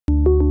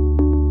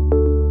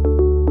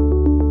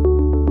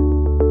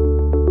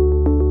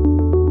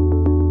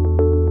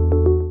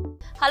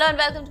and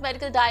welcome to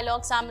Medical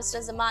Dialogues. I'm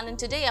Mr. Zaman and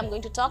today I'm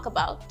going to talk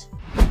about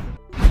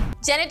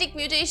genetic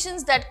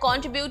mutations that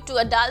contribute to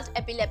adult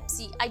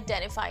epilepsy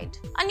identified.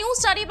 A new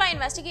study by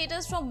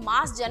investigators from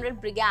Mass General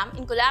Brigham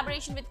in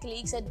collaboration with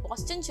colleagues at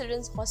Boston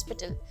Children's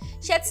Hospital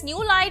sheds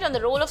new light on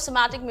the role of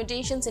somatic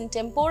mutations in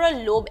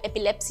temporal lobe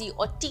epilepsy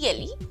or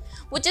TLE,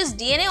 which is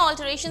DNA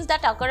alterations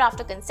that occur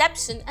after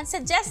conception, and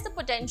suggests the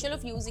potential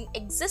of using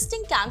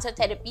existing cancer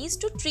therapies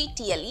to treat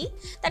TLE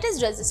that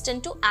is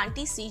resistant to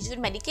anti-seizure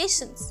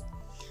medications.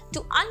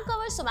 To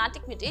uncover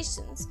somatic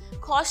mutations,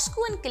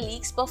 Khoshkhoo and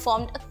colleagues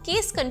performed a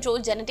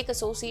case-controlled genetic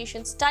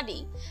association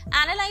study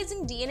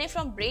analyzing DNA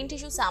from brain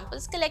tissue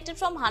samples collected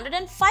from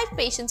 105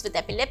 patients with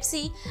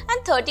epilepsy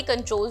and 30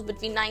 controls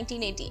between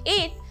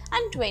 1988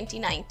 and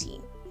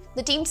 2019.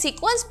 The team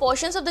sequenced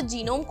portions of the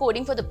genome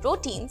coding for the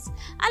proteins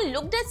and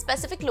looked at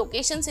specific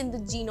locations in the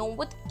genome,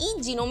 with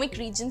each genomic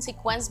region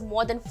sequenced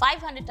more than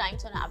 500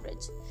 times on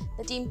average.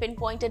 The team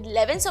pinpointed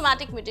 11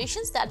 somatic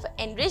mutations that were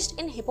enriched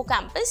in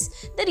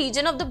hippocampus, the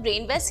region of the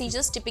brain where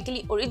seizures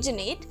typically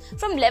originate,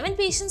 from 11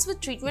 patients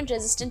with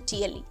treatment-resistant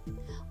TLE.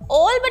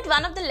 All but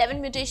one of the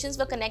 11 mutations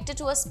were connected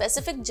to a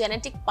specific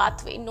genetic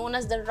pathway known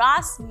as the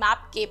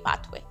RAS-MAPK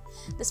pathway.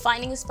 This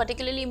finding is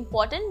particularly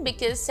important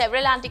because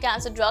several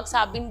anti-cancer drugs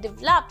have been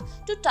developed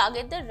to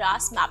target the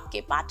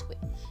RAS-MAPK pathway.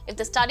 If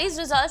the study's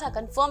results are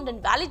confirmed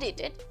and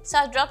validated,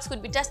 such drugs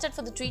could be tested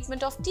for the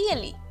treatment of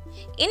TLE.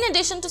 In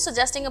addition to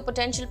suggesting a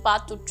potential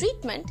path to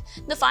treatment,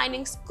 the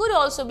findings could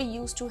also be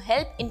used to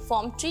help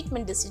inform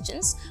treatment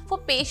decisions for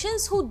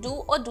patients who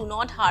do or do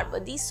not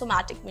harbor these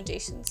somatic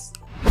mutations.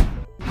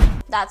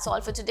 That's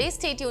all for today.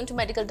 Stay tuned to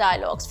Medical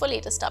Dialogues for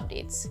latest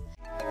updates.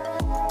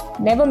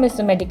 Never miss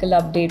a medical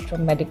update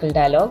from Medical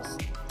Dialogues.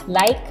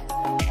 Like,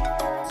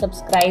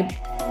 subscribe,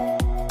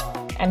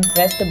 and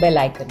press the bell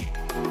icon.